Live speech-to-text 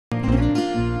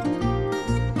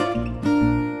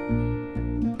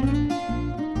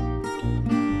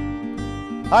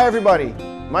Hi everybody,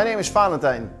 my name is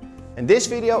Valentijn and this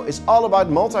video is all about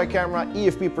multi-camera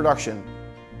EFP production.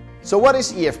 So what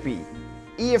is EFP?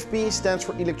 EFP stands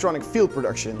for electronic field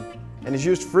production and is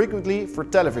used frequently for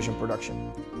television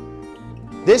production.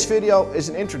 This video is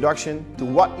an introduction to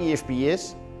what EFP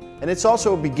is, and it's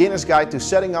also a beginner's guide to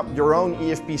setting up your own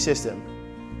EFP system.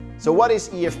 So what is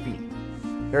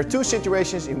EFP? There are two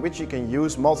situations in which you can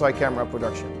use multi-camera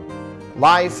production: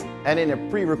 live and in a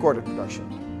pre-recorded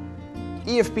production.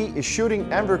 EFP is shooting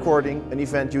and recording an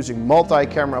event using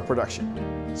multi-camera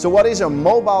production. So what is a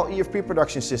mobile EFP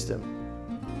production system?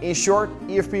 In short,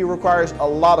 EFP requires a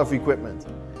lot of equipment.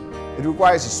 It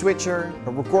requires a switcher,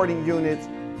 a recording unit,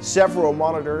 several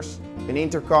monitors, an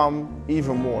intercom,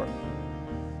 even more.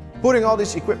 Putting all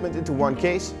this equipment into one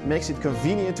case makes it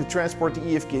convenient to transport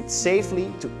the EF kit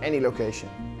safely to any location.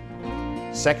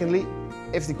 Secondly,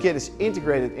 if the kit is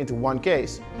integrated into one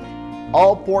case,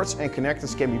 all ports and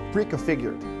connectors can be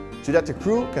pre-configured so that the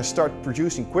crew can start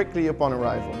producing quickly upon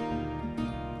arrival.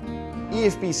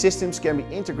 EFP systems can be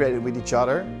integrated with each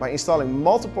other by installing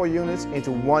multiple units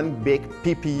into one big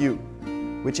PPU,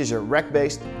 which is a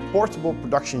rack-based portable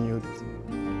production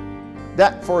unit.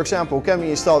 That, for example, can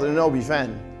be installed in an OB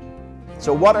van.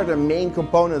 So what are the main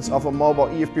components of a mobile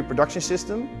EFP production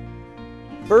system?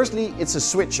 Firstly, it's a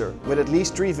switcher with at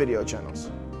least 3 video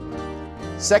channels.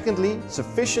 Secondly,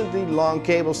 sufficiently long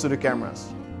cables to the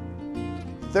cameras.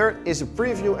 Third is a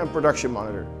preview and production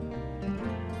monitor.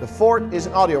 The fourth is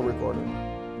an audio recorder.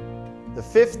 The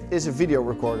fifth is a video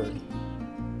recorder.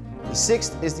 The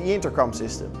sixth is the intercom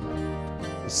system.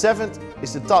 The seventh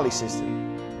is the tally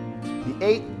system. The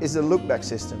eighth is the lookback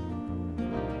system.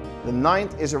 The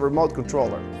ninth is a remote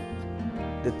controller.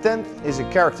 The 10th is a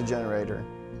character generator.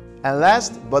 And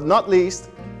last but not least,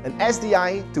 an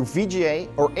SDI to VGA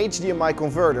or HDMI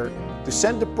converter to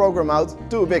send the program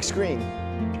out to a big screen.